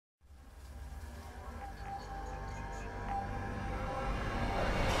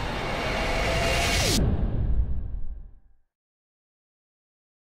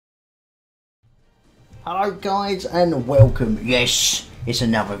Hello guys and welcome. Yes, it's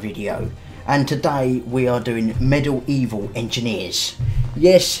another video, and today we are doing medieval engineers.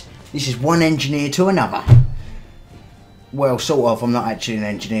 Yes, this is one engineer to another. Well, sort of. I'm not actually an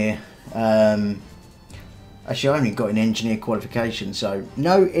engineer. Actually, I only got an engineer qualification, so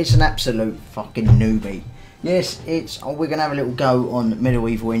no, it's an absolute fucking newbie. Yes, we're gonna have a little go on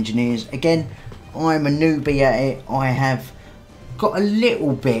medieval engineers. Again, I'm a newbie at it. I have got a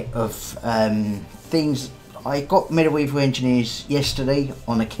little bit of things. I got medieval engineers yesterday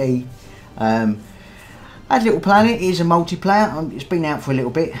on a key. Had Little Planet is a multiplayer. It's been out for a little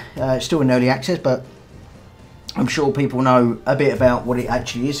bit. It's still in early access, but I'm sure people know a bit about what it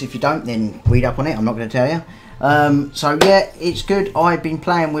actually is. If you don't, then read up on it. I'm not going to tell you. So yeah, it's good. I've been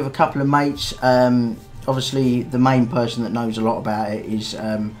playing with a couple of mates. Obviously, the main person that knows a lot about it is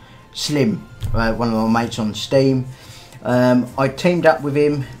Slim, one of my mates on Steam. I teamed up with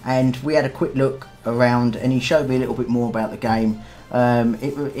him and we had a quick look around, and he showed me a little bit more about the game.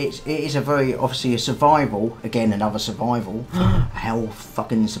 It is a very, obviously a survival, again another survival. How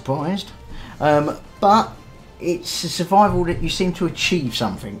fucking surprised. But it's a survival that you seem to achieve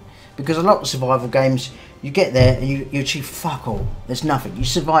something, because a lot of survival games you get there and you achieve fuck all. There's nothing. You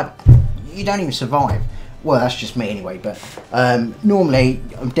survive, you don't even survive. Well, that's just me anyway, but normally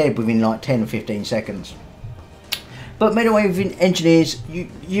I'm dead within like 10 or 15 seconds. But medieval engineers,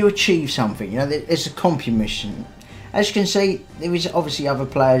 you achieve something. You know, there's a commission. As you can see, there is obviously other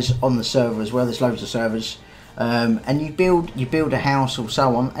players on the server as well. There's loads of servers, and you build a house or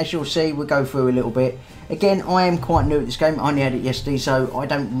so on. As you'll see, we'll go through a little bit. Again, I am quite new at this game. I only had it yesterday, so I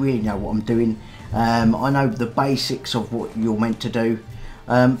don't really know what I'm doing. I know the basics of what you're meant to do.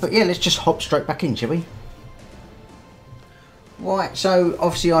 But yeah, let's just hop straight back in, shall we? Right, so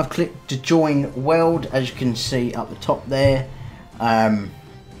obviously I've clicked to join world, as you can see up the top there.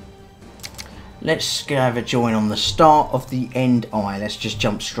 Let's have a join on the start of the end eye. Let's just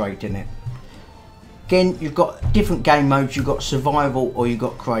jump straight in it. Again, you've got different game modes. You've got survival or you've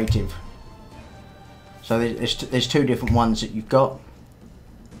got creative. So there's two different ones that you've got.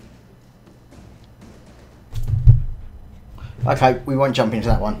 Okay, we won't jump into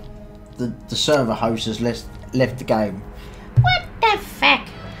that one. The server host has left the game. What the fuck?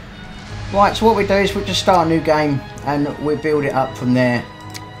 Right, so what we do is we just start a new game and we build it up from there.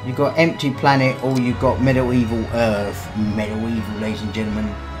 You've got Empty Planet or you've got Medieval Earth. Medieval, ladies and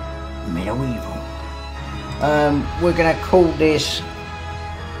gentlemen. Medieval. We're going to call this...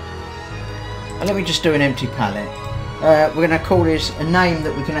 let me just do an Empty Planet. We're going to call this a name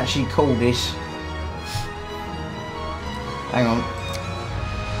that we can actually call this. Hang on.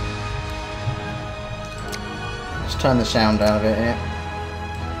 Let's turn the sound down a bit here.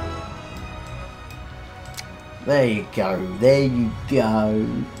 There you go. There you go.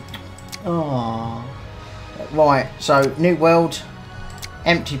 Oh. Right. So new world,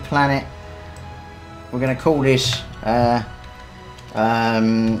 Empty Planet. We're going to call this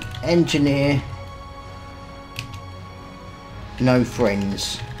Engineer No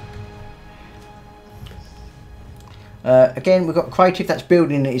Friends. Again, we've got creative. That's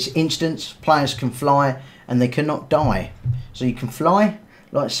building its instance. Players can fly and they cannot die. So you can fly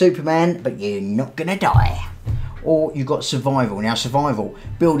like Superman, but you're not gonna die. Or you've got survival. Now survival,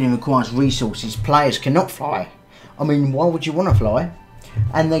 building requires resources. Players cannot fly. I mean, why would you want to fly?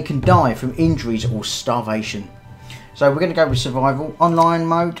 And they can die from injuries or starvation. So we're going to go with survival. Online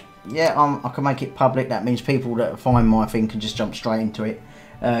mode, yeah, I can make it public. That means people that find my thing can just jump straight into it.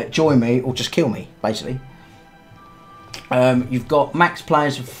 Join me or just kill me, basically. You've got max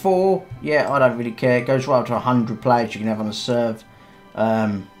players of 4. Yeah, I don't really care. It goes right up to 100 players you can have on a serve.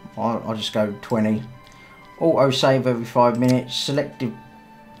 I'll just go 20. Auto save every 5 minutes. Selective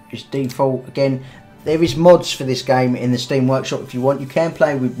is default. Again, there is mods for this game in the Steam Workshop if you want. You can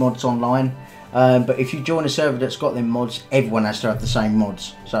play with mods online, but if you join a server that's got them mods, everyone has to have the same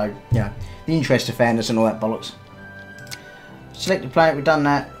mods. So, you know, the interest of fairness and all that bollocks. Select the player. We've done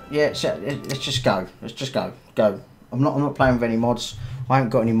that. Yeah, so let's just go. Let's just go. Go. I'm not playing with any mods. I haven't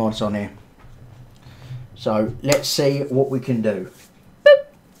got any mods on here. So let's see what we can do.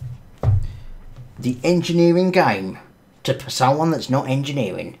 Boop. The engineering game to someone that's not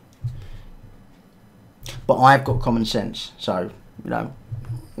engineering. But I've got common sense, so you know,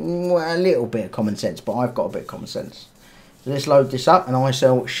 well, a little bit of common sense. But I've got a bit of common sense. So let's load this up, and I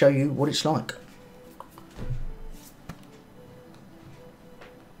shall show you what it's like.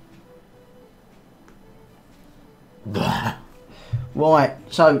 Right,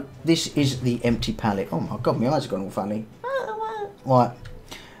 so this is the Empty Palette. Oh my god, my eyes have gone all funny. Right,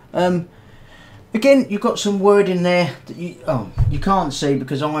 again, you've got some word in there that you can't see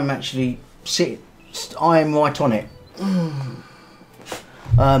because I'm actually I am right on it.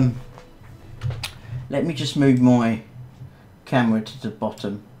 Let me just move my camera to the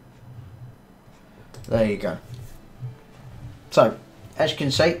bottom. There you go. So, as you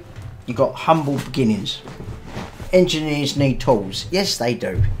can see, you've got humble beginnings. Engineers need tools. Yes, they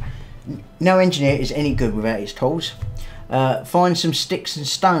do. No engineer is any good without his tools. Find some sticks and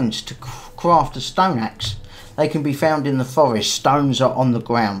stones to craft a stone axe. They can be found in the forest. Stones are on the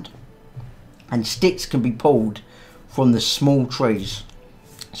ground. And sticks can be pulled from the small trees.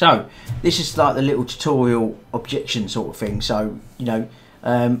 So, this is like the little tutorial objection sort of thing. So, you know,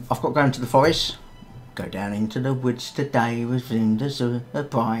 I've got to go into the forest. Go down into the woods today with the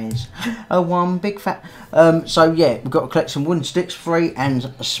surprise. One big fat. So yeah, we've got to collect some wooden sticks, 3,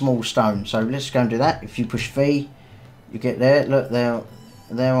 and a small stone. So let's go and do that. If you push V, you get there. Look there,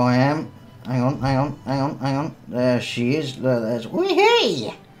 there I am. Hang on, hang on, hang on, hang on. There she is. Look, there's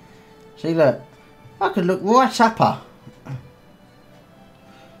wee-hee. See, look, I could look right up her.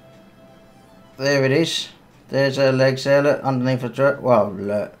 There it is. There's her legs there. Look underneath the dress. Well,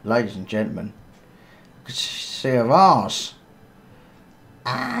 look, ladies and gentlemen. See her ass.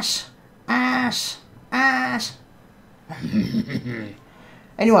 Ass, ass, ass.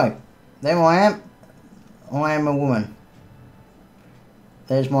 Anyway, there I am. I am a woman.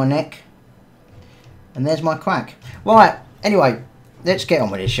 There's my neck. And there's my crack. Right, anyway, let's get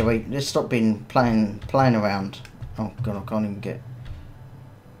on with this, shall we? Let's stop being playing around. Oh god, I can't even get.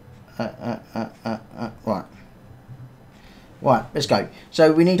 Right. Right, let's go.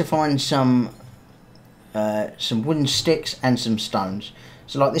 So we need to find some wooden sticks and some stones.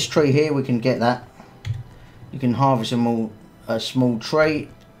 So like this tree here, we can get that. You can harvest a small tree,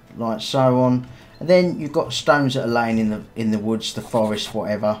 like so on. And then you've got stones that are laying in the woods, the forest,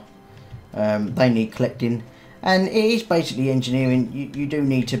 whatever. They need collecting, and it is basically engineering. You do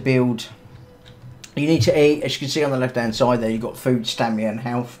need to build. You need to eat. As you can see on the left hand side there, you've got food, stamina, and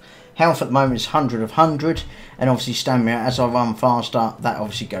health. Health at the moment is 100 of 100, and obviously stamina. As I run faster, that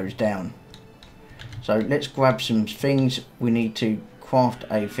obviously goes down. So let's grab some things. We need to craft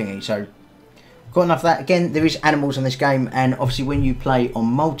a thingy. So got enough of that. Again, there is animals in this game, and obviously when you play on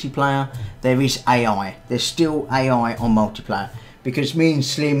multiplayer, there is AI. There's still AI on multiplayer, because me and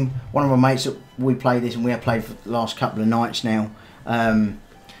Slim, one of my mates, that we play this, and we have played for the last couple of nights now. There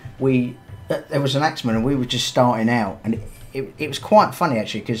was an axeman, and we were just starting out, and it was quite funny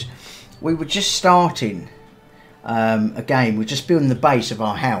actually, because we were just starting a game. We're just building the base of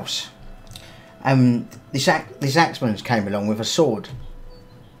our house. This axeman came along with a sword.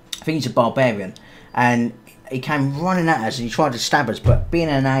 I think he's a barbarian, and he came running at us and he tried to stab us, but being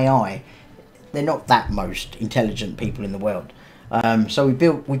an AI, they're not that most intelligent people in the world. So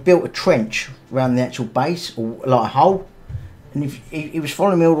we built a trench around the actual base, or like a hole, and he was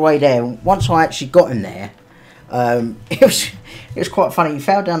following me all the way there. Once I actually got him there, it was quite funny. He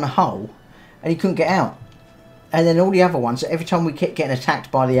fell down the hole and he couldn't get out. And then all the other ones, every time we kept getting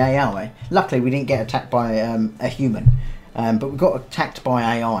attacked by the AI, luckily we didn't get attacked by a human, but we got attacked by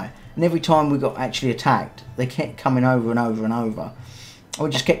AI. And every time we got actually attacked, they kept coming over and over and over. And we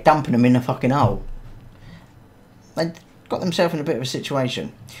just kept dumping them in the fucking hole. They got themselves in a bit of a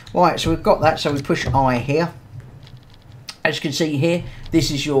situation. Right, so we've got that, so we push I here. As you can see here, this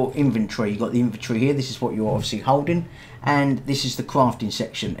is your inventory. You've got the inventory here, this is what you're obviously holding. And this is the crafting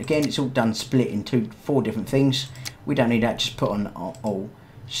section. Again, it's all done split into 4 different things. We don't need that, just put on all.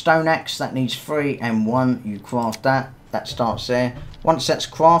 Stone axe, that needs 3 and 1. You craft that, that starts there. Once that's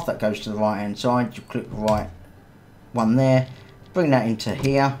craft, that goes to the right hand side. You click the right one there, bring that into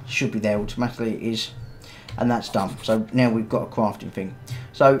here, should be there automatically, it is. And that's done. So now we've got a crafting thing.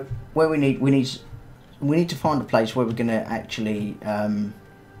 So where we need to find a place where we're going to actually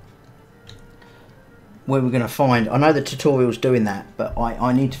I know the tutorial's doing that, but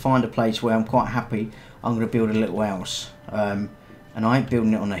I need to find a place where I'm quite happy. I'm going to build a little house, and I ain't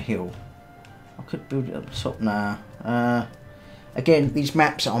building it on a hill. I could build it up the top now. Again, these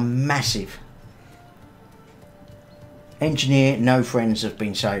maps are massive. Engineer, no friends have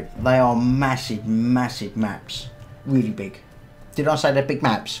been saved. They are massive, massive maps. Really big. Did I say they're big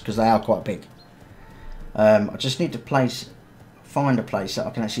maps? Because they are quite big. I just need to find a place that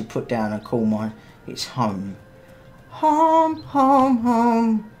I can actually put down and call it's home. Home, home,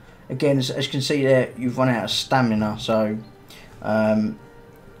 home. Again, as you can see there, you've run out of stamina, so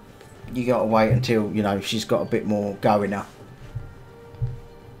you got to wait until, you know, she's got a bit more going now.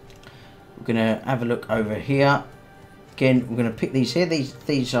 We're going to have a look over here. Again, we're going to pick these here.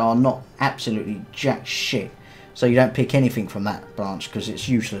 These are not absolutely jack shit, so you don't pick anything from that branch because it's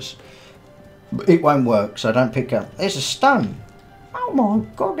useless. It won't work, so don't pick up. There's a stone. Oh my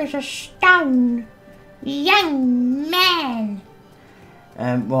god, there's a stone. Young man.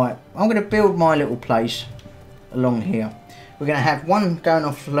 Right, I'm going to build my little place along here. We're going to have one going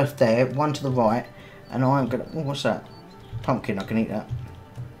off the left there, one to the right, and I'm going to... Oh, what's that? Pumpkin, I can eat that.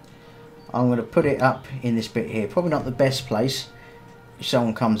 I'm going to put it up in this bit here. Probably not the best place if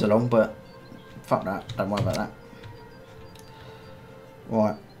someone comes along, but fuck that, don't worry about that.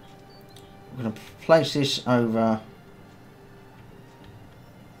 Right, I'm going to place this over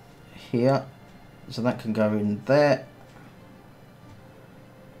here, so that can go in there.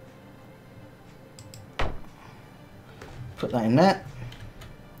 Put that in there.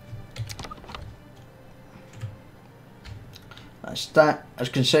 That's that. As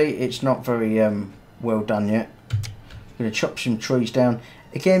you can see, it's not very well done yet. I'm going to chop some trees down.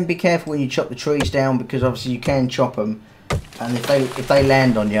 Again, be careful when you chop the trees down, because obviously you can chop them, and if they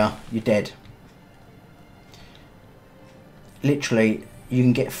land on you, you're dead. Literally, you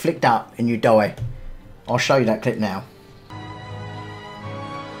can get flicked up and you die. I'll show you that clip now.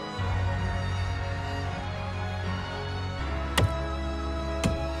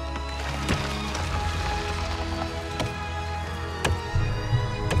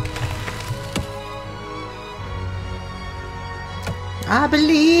 I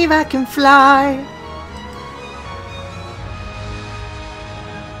believe I can fly.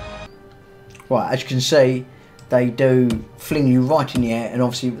 Right, as you can see, they do fling you right in the air, and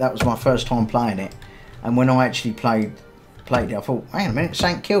obviously that was my first time playing it. And when I actually played it, I thought, hang on a minute,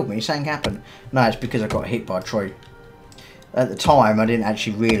 something killed me, something happened. No, it's because I got hit by a tree. At the time, I didn't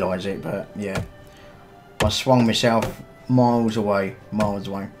actually realise it, but yeah. I swung myself miles away, miles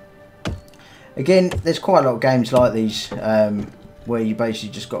away. Again, there's quite a lot of games like these, where you basically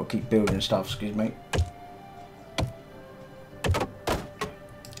just got to keep building stuff, excuse me.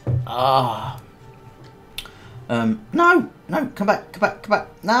 No, come back.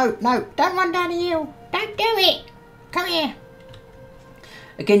 No, don't run down the hill. Don't do it. Come here.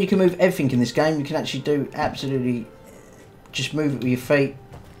 Again, you can move everything in this game. You can actually do absolutely, just move it with your feet.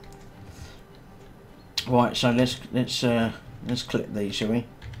 Right, so let's clip these, shall we?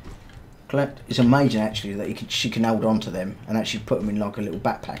 Collect. It's amazing actually that she can hold on to them and actually put them in like a little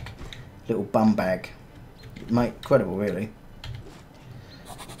backpack, little bum bag. Mate, incredible, really.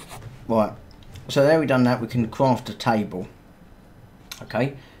 Right, so there we've done that. We can craft a table.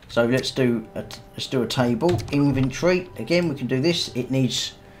 Okay, so let's do a table. Inventory. Again, we can do this. It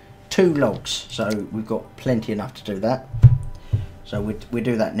needs 2 logs, so we've got plenty enough to do that. So we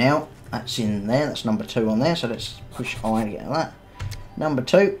do that now. That's in there. That's number 2 on there. So let's push I to get that. Number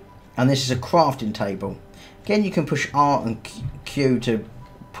 2. And this is a crafting table. Again, you can push R and Q to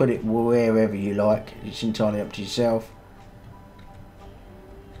put it wherever you like. It's entirely up to yourself.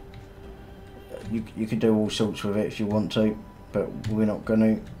 You can do all sorts with it if you want to, but we're not going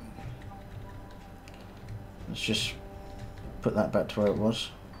to. Let's just put that back to where it was.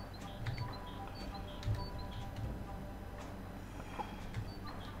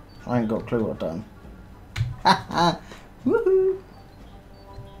 I ain't got a clue what I've done. Haha! Woohoo!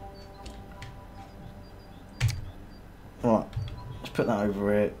 Right, let's put that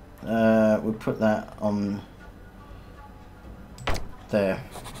over here. We'll put that on there.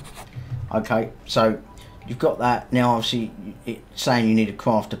 Okay, so you've got that. Now obviously it's saying you need to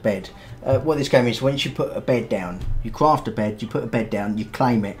craft a bed. What this game is, once you put a bed down, you craft a bed, you put a bed down, you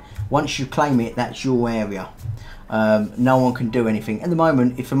claim it. Once you claim it, that's your area. No one can do anything. At the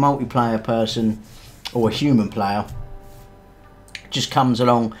moment, if a multiplayer person or a human player just comes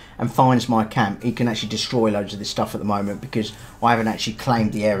along and finds my camp, he can actually destroy loads of this stuff at the moment because I haven't actually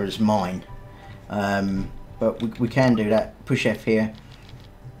claimed the area as mine. But we can do that. Push F here.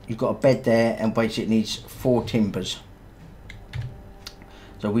 You've got a bed there, and basically it needs 4 timbers.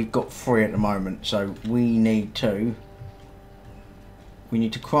 So we've got 3 at the moment. So we need to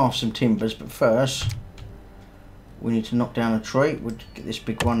craft some timbers, but first we need to knock down a tree. We'll get this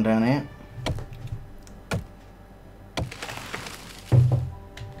big one down here.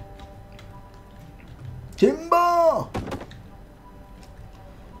 Timber!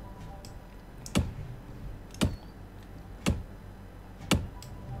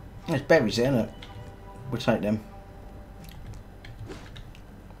 There's berries there, look. We'll take them.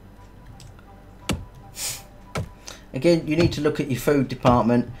 Again, you need to look at your food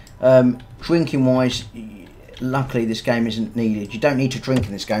department. Drinking wise, luckily this game isn't needed. You don't need to drink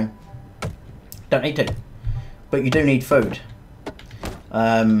in this game. Don't need to. But you do need food.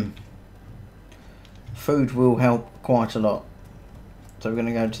 Food will help quite a lot. So we're going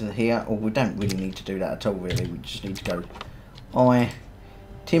to go to here, or we don't really need to do that at all really. We just need to go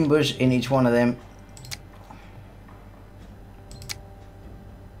timbers in each one of them.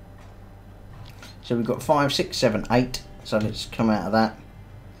 So So we've got 5, 6, 7, 8. So let's come out of that.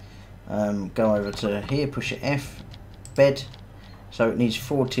 Go over to here, push it F, bed. So it needs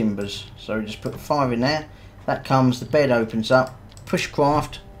 4 timbers. So we just put 5 in there. That comes, the bed opens up, push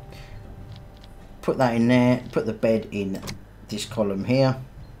craft, put that in there, put the bed in this column here,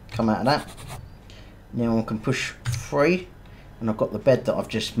 come out of that. Now I can push 3, and I've got the bed that I've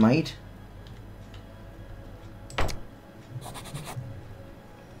just made.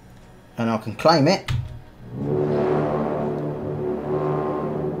 And I can claim it.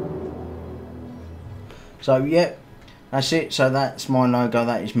 So yeah, that's it. So that's my logo,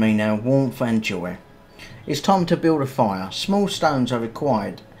 that is me now, warmth and joy. It's time to build a fire. Small stones are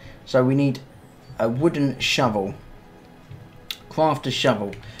required. So we need a wooden shovel. Craft a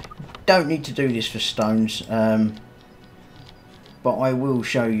shovel. Don't need to do this for stones, but I will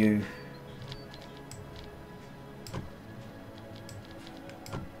show you.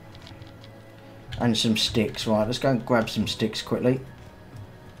 And some sticks. Right, let's go and grab some sticks quickly.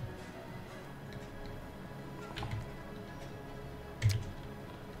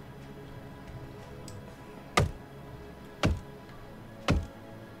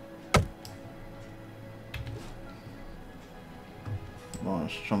 Right,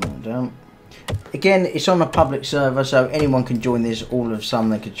 let's try that down. Again, it's on a public server, so anyone can join this. All of some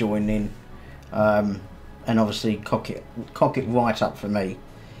they could join in, and obviously cock it right up for me.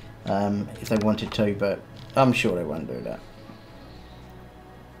 If they wanted to, but I'm sure they won't do that.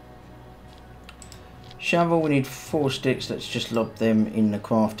 Shovel, we need 4 sticks. Let's just lob them in the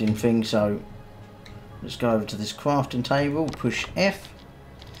crafting thing. So let's go over to this crafting table, push F,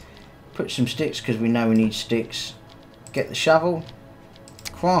 put some sticks because we know we need sticks. Get the shovel,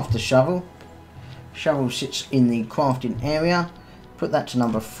 craft the shovel. Shovel sits in the crafting area. Put that to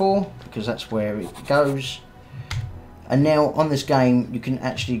number 4 because that's where it goes. And now on this game you can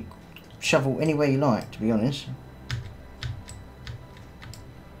actually shovel anywhere you like, to be honest.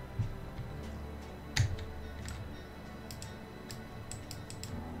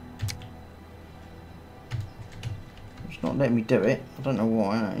 It's not letting me do it. I don't know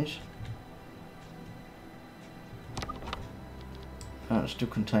why that is. Oh, it still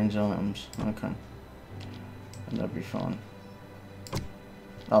contains items. Okay. And that'll be fine.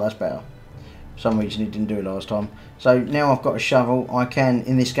 Oh, that's better. For some reason it didn't do it last time. So now I've got a shovel. I can,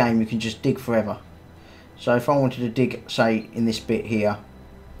 in this game you can just dig forever. So if I wanted to dig, say in this bit here,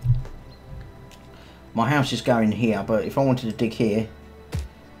 my house is going here, but if I wanted to dig here,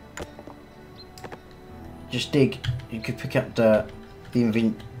 just dig. You could pick up the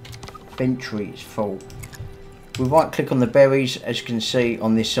inventory is full. We right click on the berries, as you can see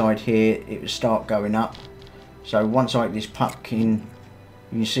on this side here, it will start going up. So once I get this pumpkin,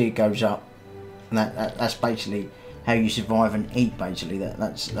 you can see it goes up. And that's basically how you survive and eat. Basically,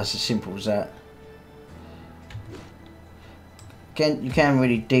 that's as simple as that. Again, you can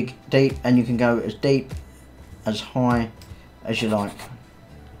really dig deep, and you can go as deep, as high as you like.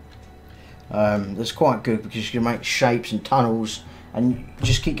 That's quite good because you can make shapes and tunnels, and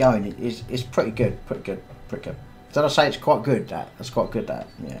just keep going. It's pretty good, pretty good. Did I say it's quite good? That's quite good.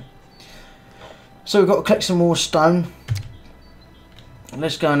 Yeah. So we've got to collect some more stone.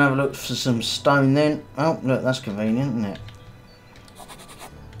 Let's go and have a look for some stone then. Oh, look, that's convenient, isn't it?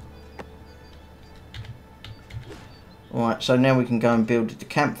 Right, so now we can go and build the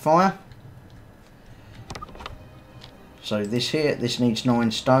campfire. So this needs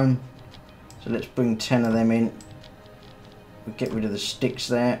 9 stone. So let's bring 10 of them in. We'll get rid of the sticks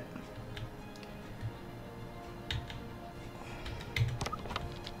there.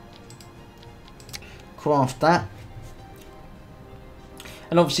 Craft that.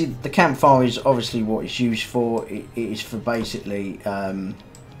 And obviously the campfire is obviously what it's used for. It is for basically I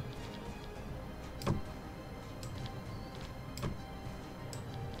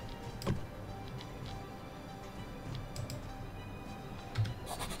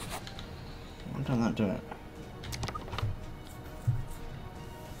don't do it.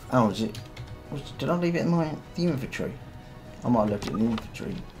 Oh, is it? Did I leave it in the inventory? I might have left it in the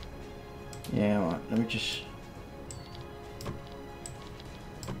inventory. Yeah, right. Let me just.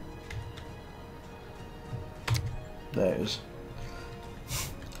 There it is.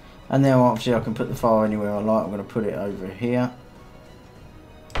 And now obviously I can put the fire anywhere I like. I'm going to put it over here.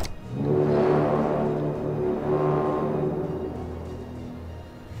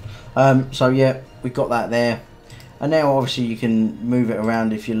 So yeah, we've got that there. And now obviously you can move it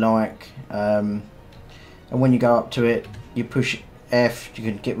around if you like. And when you go up to it, you push F, you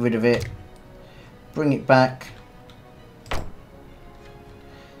can get rid of it. Bring it back.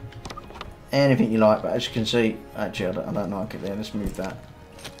 Anything you like, but as you can see, actually I don't like it there. Let's move that.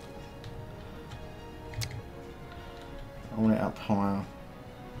 want it up higher.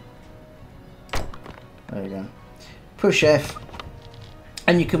 There you go. Push F,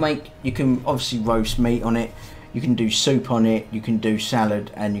 and you can obviously roast meat on it. You can do soup on it. You can do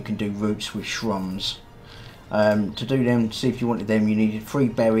salad, and you can do roots with shrooms. To do them, to see if you wanted them, you needed 3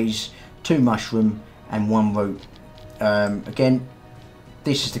 berries, 2 mushroom, and 1 root. Again,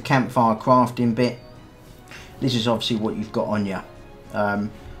 this is the campfire crafting bit. This is obviously what you've got on you. So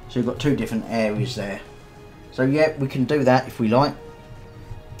you've got 2 different areas there. So yeah, we can do that if we like.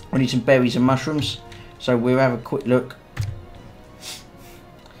 We need some berries and mushrooms. So we'll have a quick look.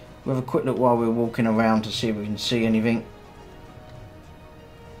 We'll have a quick look while we're walking around to see if we can see anything.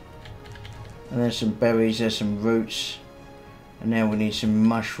 And there's some berries, there's some roots. And now we need some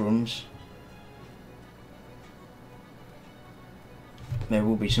mushrooms. There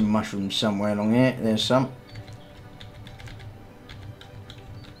will be some mushrooms somewhere along here. There's some.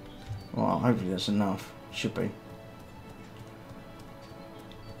 Well, hopefully that's enough. Should be.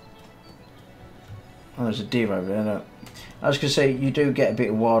 Oh, there's a deer over there, look. I was going to say, you do get a bit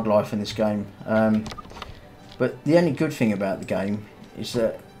of wildlife in this game. But the only good thing about the game is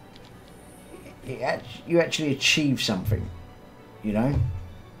that you actually achieve something, you know?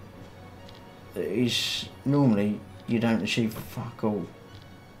 That is, normally, you don't achieve fuck all.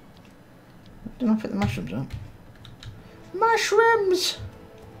 Did I put the mushrooms up? Mushrooms!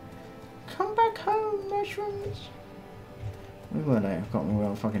 Come back home, mushrooms! Where were they? I can't remember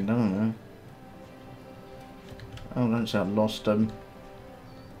what I've fucking done now. Oh, don't say I lost them.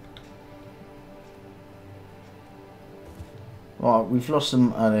 Right, we've lost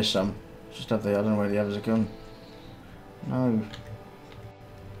them. Oh, there's some. Just up there. I don't know where the others are gone. No.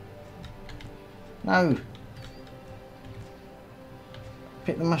 No.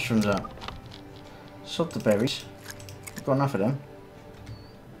 Pick the mushrooms up. Sod the berries. We've got enough of them.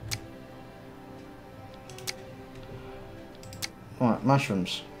 Right,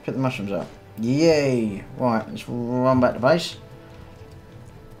 mushrooms. Pick the mushrooms up. Yay! Right, let's run back to base.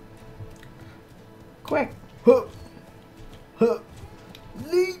 Quick! Hup! Hup!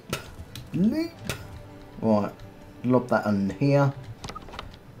 Leap! Leap! Right, lob that on here.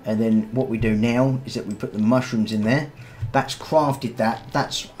 And then what we do now is that we put the mushrooms in there. That's crafted that.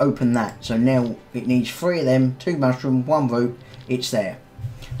 That's opened that. So now it needs 3 of them, 2 mushroom, 1 root. It's there.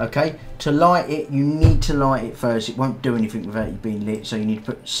 Okay, to light it, you need to light it first. It won't do anything without it being lit. So you need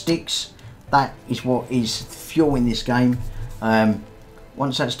to put sticks. That is what is fuel in this game.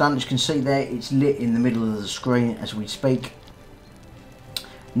 Once that's done, as you can see there, it's lit in the middle of the screen as we speak.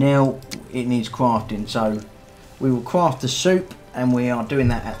 Now it needs crafting, so we will craft the soup, and we are doing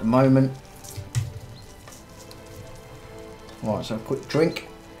that at the moment. Right, so a quick drink.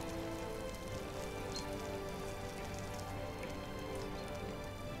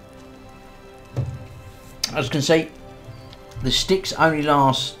 As you can see, the sticks only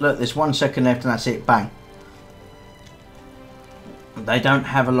last, look, there's 1 second left and that's it, bang. They don't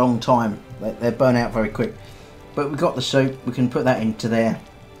have a long time, they burn out very quick. But we've got the soup, we can put that into there.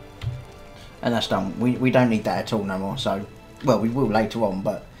 And that's done. We don't need that at all no more, so, well, we will later on,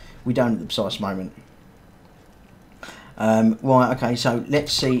 but we don't at the precise moment. Right, okay, so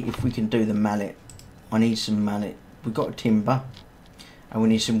let's see if we can do the mallet. I need some mallet. We've got a timber, and we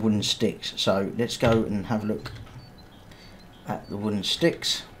need some wooden sticks. So let's go and have a look at the wooden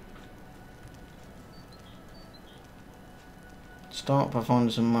sticks. Start by finding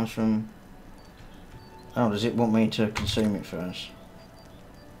some mushroom. Oh, does it want me to consume it first?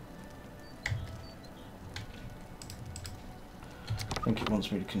 I think it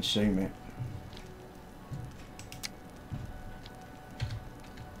wants me to consume it.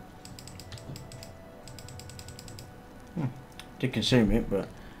 Did consume it, but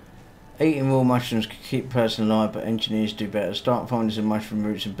eating raw mushrooms can keep a person alive, but engineers do better. Start finding some mushroom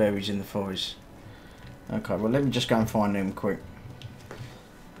roots and berries in the forest. Okay, well, let me just go and find them quick.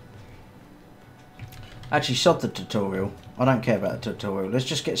 Actually, sod the tutorial. I don't care about the tutorial. Let's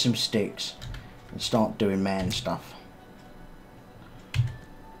just get some sticks and start doing man stuff.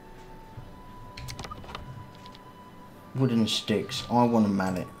 Wooden sticks. I want a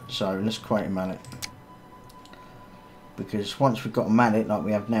mallet, so let's create a mallet. Because once we've got a mallet like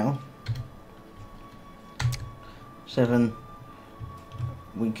we have now, 7,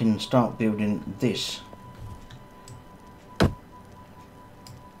 we can start building this.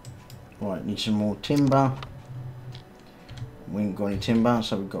 Right, need some more timber. We ain't got any timber,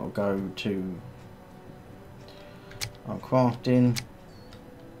 so we've got to go to our crafting.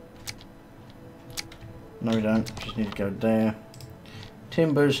 No, we don't. Just need to go there.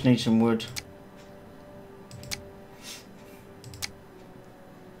 Timbers, need some wood.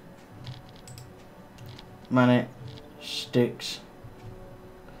 Mallet, sticks.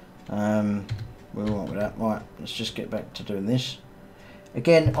 We're all right with that. Right, let's just get back to doing this.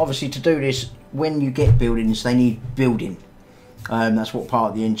 Again, obviously to do this, when you get buildings, they need building. That's what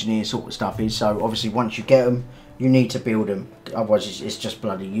part of the engineer sort of stuff is. So obviously once you get them, you need to build them. Otherwise it's just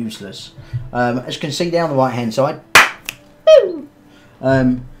bloody useless. As you can see down the right hand side,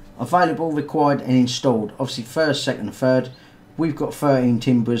 available, required and installed. Obviously first, second and third. We've got 13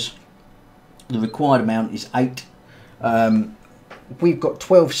 timbers. The required amount is 8. We've got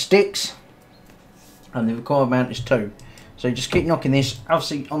 12 sticks. And the required amount is 2. So you just keep knocking this.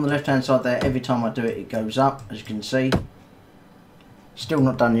 Obviously on the left hand side there, every time I do it, it goes up, as you can see. Still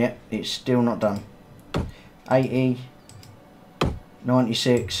not done yet. It's still not done. 80,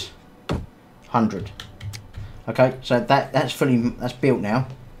 96, 100. Okay, so that's built now.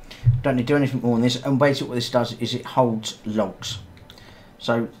 Don't need to do anything more on this. And basically what this does is it holds logs.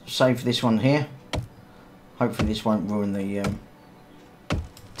 So say for this one here. Hopefully this won't ruin the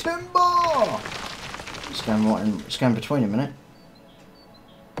timber. Scan between a minute.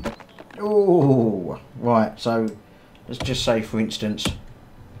 Oh, right. So let's just say, for instance,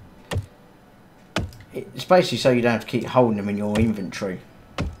 it's basically so you don't have to keep holding them in your inventory.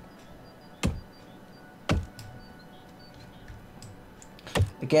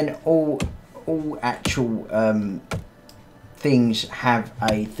 Again, all actual things have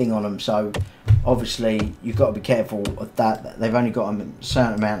a thing on them, so obviously you've got to be careful of that. They've only got a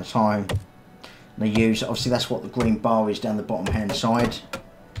certain amount of time they use. Obviously that's what the green bar is down the bottom hand side.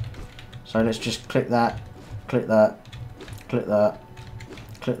 So let's just click that, click that, click that,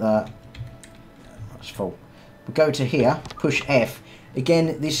 click that. That's full. We go to here, push F.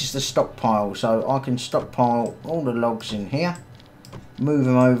 Again, this is the stockpile, so I can stockpile all the logs in here, move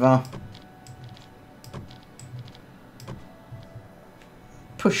them over,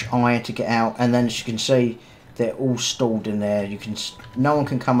 push I to get out, and then as you can see, they're all stored in there. No one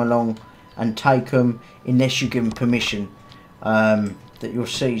can come along and take them unless you give them permission. That you'll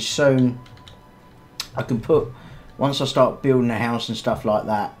see soon. I can put, once I start building a house and stuff like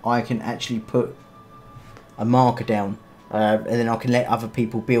that, I can actually put a marker down, and then I can let other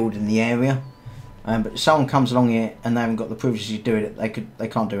people build in the area. But if someone comes along here and they haven't got the privilege to do it, they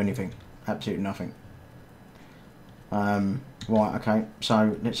can't do anything, absolutely nothing. Right, okay,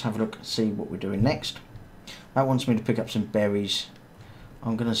 so let's have a look and see what we're doing next. That wants me to pick up some berries.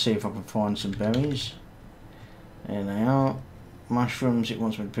 I'm going to see if I can find some berries. There they are. Mushrooms, it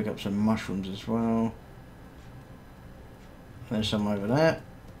wants me to pick up some mushrooms as well. There's some over there.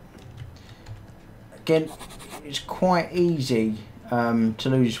 Again, it's quite easy to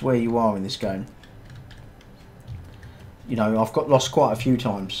lose where you are in this game. You know, I've got lost quite a few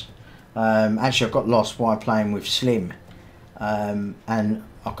times. Actually, I've got lost while playing with Slim. And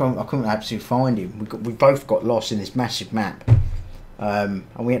I couldn't absolutely find him. We both got lost in this massive map. And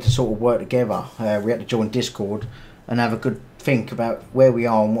we had to sort of work together. We had to join Discord and have a good think about where we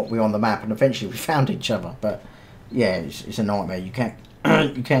are and what we're on the map, and eventually we found each other. But yeah, it's a nightmare. You can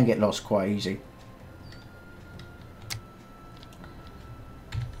you can get lost quite easy.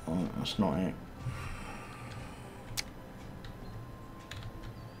 Oh, that's not it.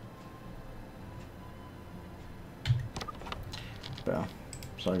 Better.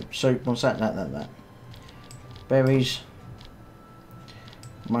 So soup, what's that? That. Berries.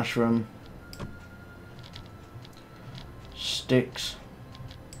 Mushroom. Sticks.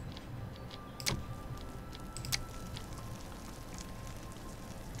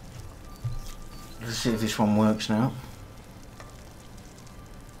 Let's see if this one works now.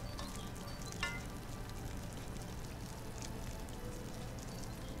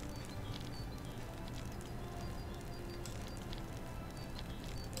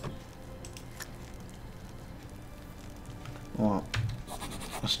 Right,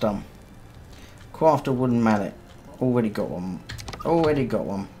 that's done. Craft a wooden mallet. Already got one. Already got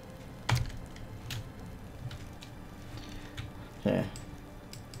one. Yeah.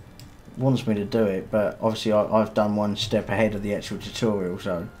 Wants me to do it, but obviously I've done one step ahead of the actual tutorial,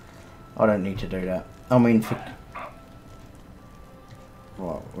 so I don't need to do that. I mean, for...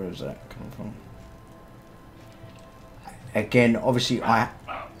 Right, where is that coming from? Again, obviously I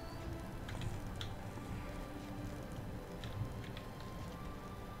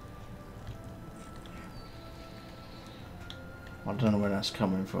don't know where that's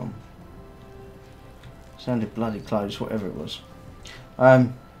coming from. Sounded bloody close, whatever it was.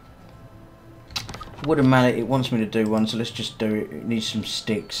 Wooden mallet, it wants me to do one, so let's just do it. It needs some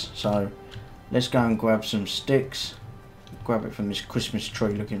sticks, so let's go and grab some sticks. Grab it from this Christmas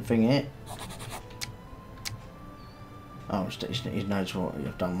tree looking thing here. Oh, he knows what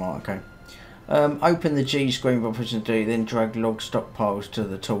you've done, right, okay. Open the G screen by pressing D, then drag log stockpiles to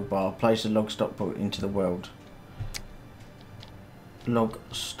the toolbar. Place the log stockpile into the world. Log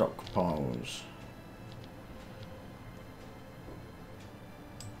stockpiles.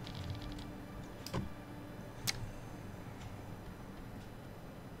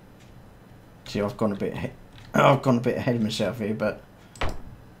 See, I've gone a bit ahead of myself here, but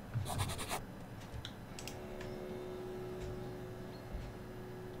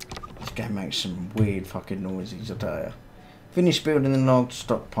this game makes some weird fucking noises, I tell you. Finish building the log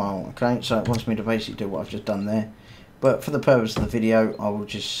stockpile. Okay, so it wants me to basically do what I've just done there, but for the purpose of the video, I will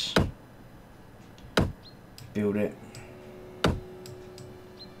just build it.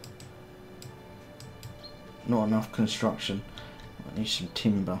 Not enough construction. I need some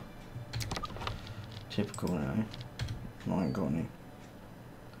timber. Typical now. I ain't got any.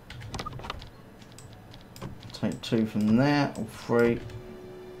 Take 2 from there, or 3.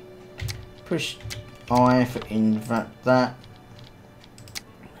 Push I for invert that.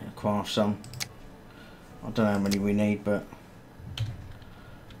 Craft some. I don't know how many we need, but I'm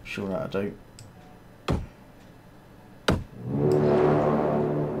sure that'll do.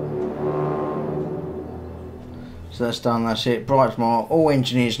 So that's done, that's it. Bright smart. All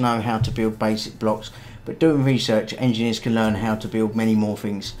engineers know how to build basic blocks, but doing research, engineers can learn how to build many more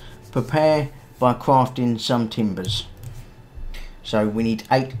things. Prepare by crafting some timbers. So we need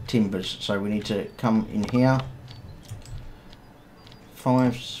 8 timbers. So we need to come in here.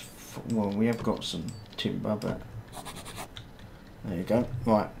 5. Well, we have got some timber, but there you go.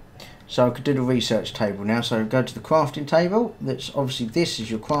 Right. So I could do the research table now. So go to the crafting table. That's obviously, this is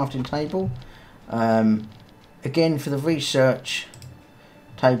your crafting table. Again, for the research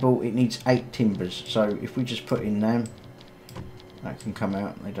table, it needs 8 timbers. So if we just put in them, that can come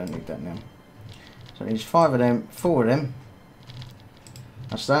out. They don't need that now. So it needs 5 of them, 4 of them.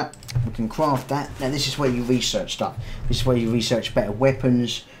 That's that. We can craft that. Now this is where you research stuff. This is where you research better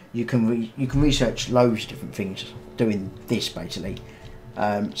weapons. You can research loads of different things doing this basically.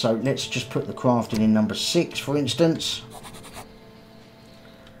 So let's just put the crafting in number 6, for instance.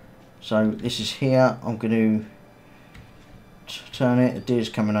 So this is here. I'm going to turn it. The deer's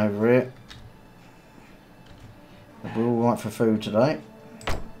coming over here. We're all right for food today.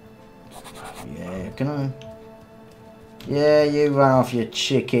 Yeah, can I? Yeah, you run off, your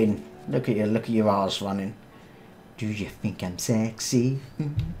chicken. Look at you. Look at your arse running. Do you think I'm sexy?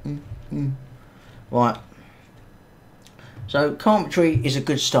 Right. So carpentry is a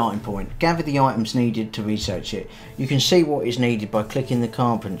good starting point. Gather the items needed to research it. You can see what is needed by clicking the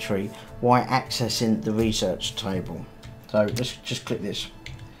carpentry while accessing the research table. So let's just click this.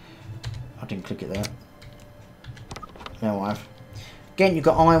 I didn't click it there. Now I have. Again, you've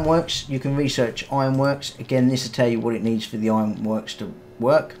got ironworks. You can research ironworks. Again, this will tell you what it needs for the ironworks to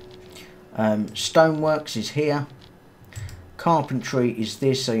work. Stoneworks is here. Carpentry is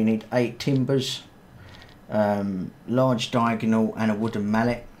this, so you need 8 timbers. Large diagonal and a wooden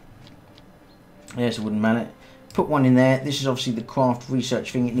mallet. There's a wooden mallet. Put one in there. This is obviously the craft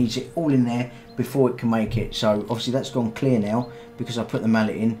research thing. It needs it all in there before it can make it. So obviously that's gone clear now because I put the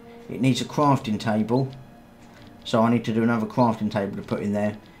mallet in. It needs a crafting table. So I need to do another crafting table to put in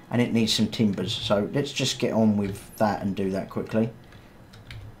there. And it needs some timbers. So let's just get on with that and do that quickly.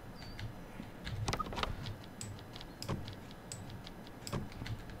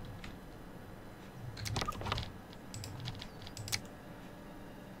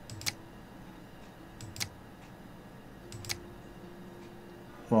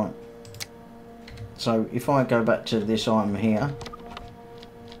 Right, so if I go back to this item here,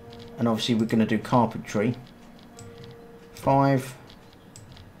 and obviously we're going to do carpentry, 5,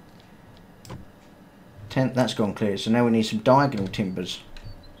 10, that's gone clear, so now we need some diagonal timbers.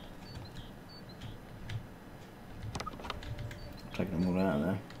 Taking them all out of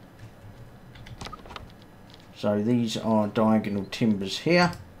there. So these are diagonal timbers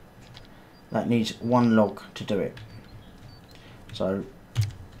here. That needs 1 log to do it. So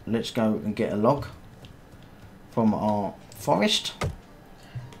let's go and get a log from our forest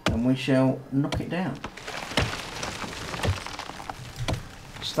and we shall knock it down.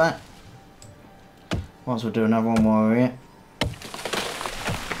 That's that. Might as well do another one while we're here.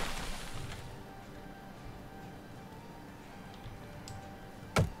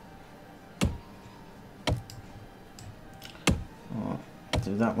 Alright,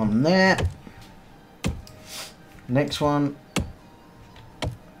 do that one there. Next one.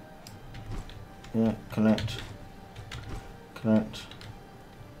 Yeah, collect. Oh,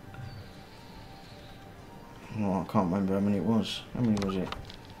 I can't remember how many it was. How many was it?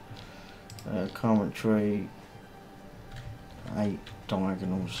 Carpentry, 8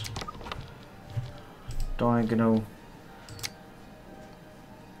 diagonals. diagonal.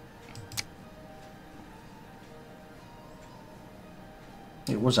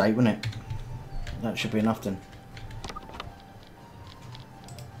 It was 8, wasn't it? That should be enough then.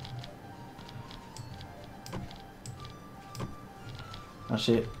 That's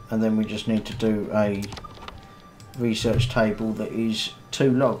it. And then we just need to do a research table that is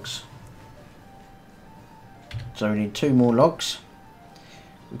 2 logs. So we need 2 more logs.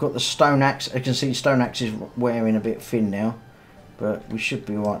 We've got the stone axe. As you can see, the stone axe is wearing a bit thin now, but we should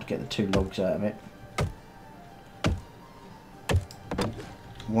be alright to get the 2 logs out of it.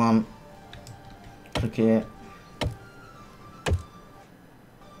 1. Click here.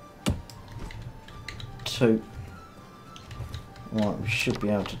 2. Right, we should be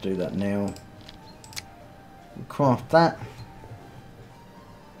able to do that now. We'll craft that.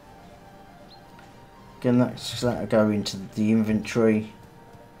 Again, that'll go into the inventory,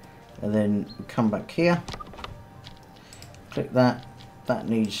 and then we come back here. Click that. That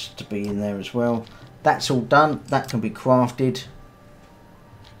needs to be in there as well. That's all done. That can be crafted.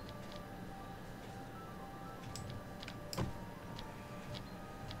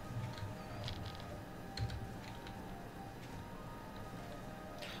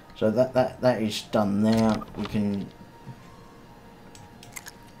 So that is done now. We can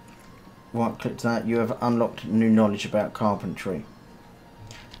right click to that. You have unlocked new knowledge about carpentry.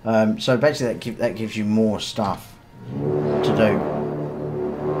 So basically that gives you more stuff to do.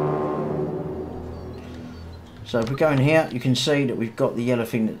 So if we go in here, you can see that we've got the yellow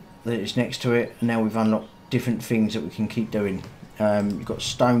thing that is next to it, and now we've unlocked different things that we can keep doing. You've got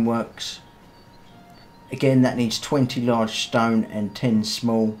stoneworks. Again, that needs 20 large stone and 10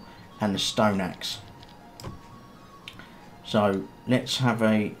 small, and the stone axe. So let's have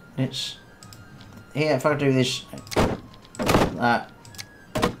a here. If I do this, that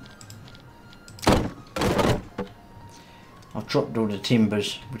I've dropped all the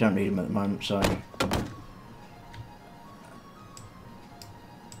timbers. We don't need them at the moment, so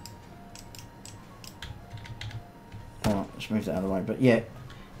alright, let's move that out of the way. But yeah,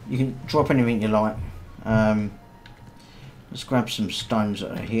 you can drop anything you like. Let's grab some stones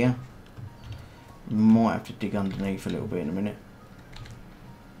that are here. Might have to dig underneath a little bit in a minute.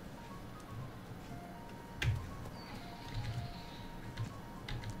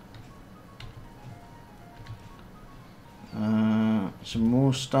 Some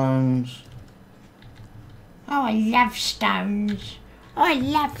more stones. Oh, I love stones. I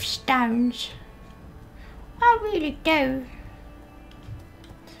love stones. I really do.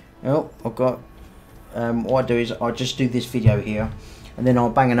 Well, I've got what I do is I just do this video here, and then I'll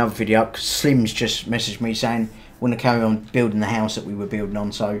bang another video up, because Slim's just messaged me saying we want to carry on building the house that we were building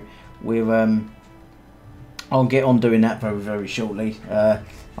on, so we'll I'll get on doing that very, very shortly.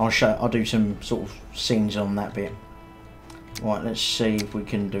 I'll do some sort of scenes on that bit. Right, let's see if we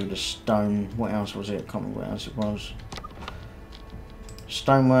can do the stone. What else was it? I can't remember what else it was.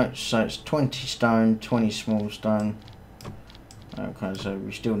 Stonework, so it's 20 stone, 20 small stone. Okay, so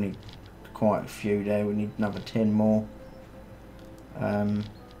we still need quite a few there. We need another 10 more. And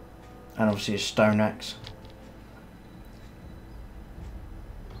obviously a stone axe.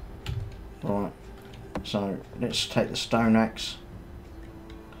 Right, so let's take the stone axe.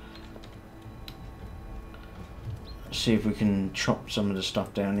 See if we can chop some of the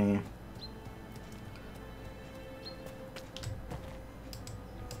stuff down here.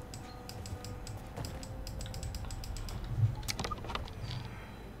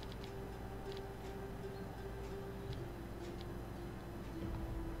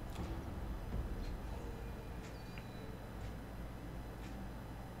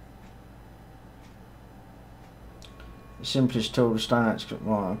 The simplest tool, the stone axe.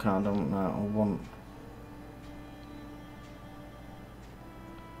 Right, okay, I don't know. I want.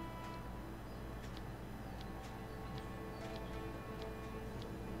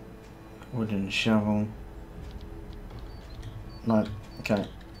 Wooden shovel. No, okay.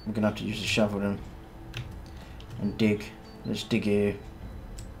 We're gonna have to use the shovel then. And dig. Let's dig here.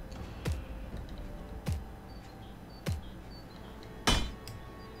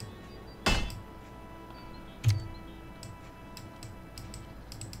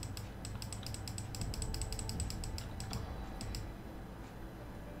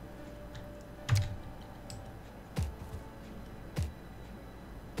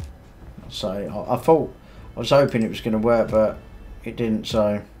 So I was hoping it was going to work, but it didn't.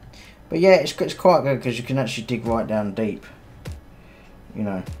 So, but yeah, it's quite good because you can actually dig right down deep. You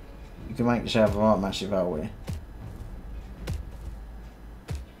know, you can make yourself a right massive hole here.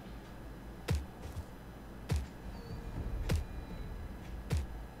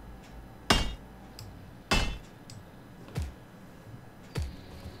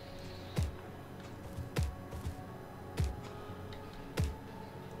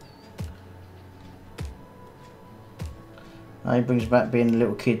 It brings back being a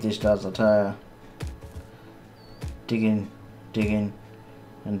little kid, this does, I tell you. Digging, digging,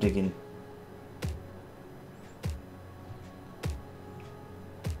 and digging.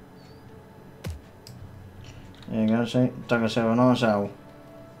 There you go, see? Dug myself a nice hole.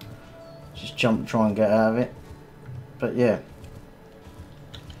 Just jump to try and get out of it. But yeah.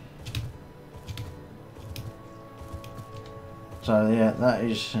 So yeah, that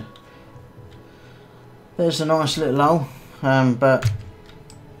is... there's a nice little hole. But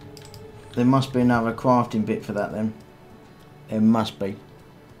there must be another crafting bit for that then. There must be.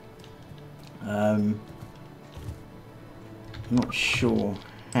 I'm not sure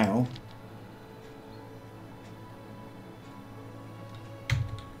how.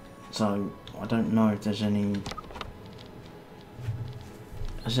 So I don't know if there's any.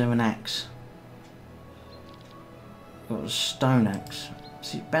 Is there an axe? Got a stone axe.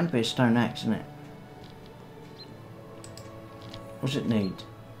 See, it's bound to be a stone axe, isn't it? What does it need?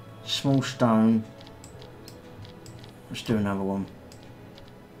 Small stone. Let's do another one.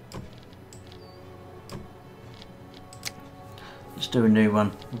 Let's do a new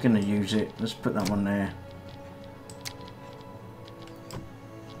one. We're going to use it. Let's put that one there.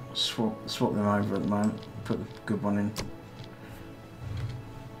 Swap them over at the moment. Put the good one in.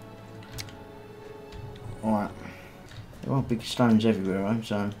 Alright. There are big stones everywhere, right?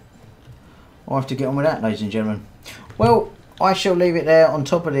 So I'll have to get on with that, ladies and gentlemen. Well, I shall leave it there on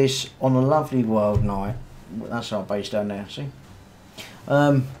top of this on a lovely wild night. That's our base down there, see?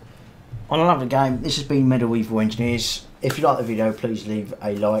 On a lovely game. This has been Medieval Engineers. If you like the video, please leave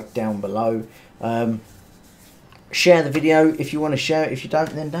a like down below. Share the video if you want to share it. If you don't,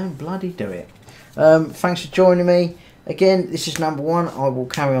 then don't bloody do it. Thanks for joining me. Again, this is number 1. I will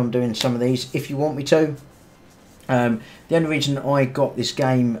carry on doing some of these if you want me to. The only reason I got this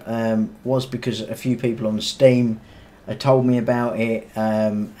game was because a few people on Steam told me about it,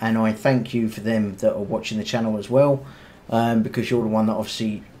 and I thank you for them that are watching the channel as well, because you're the one that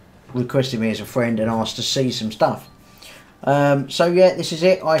obviously requested me as a friend and asked to see some stuff. So yeah, this is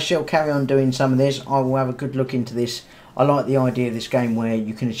it. I shall carry on doing some of this. I will have a good look into this. I like the idea of this game where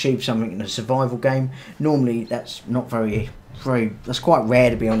you can achieve something in a survival game. Normally that's not that's quite rare,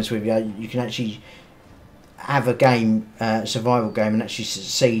 to be honest with you. You can actually have a game, survival game, and actually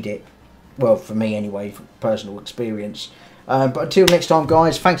succeed it. Well, for me anyway, from personal experience. But until next time,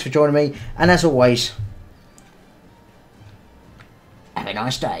 guys, thanks for joining me, and as always, have a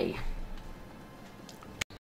nice day.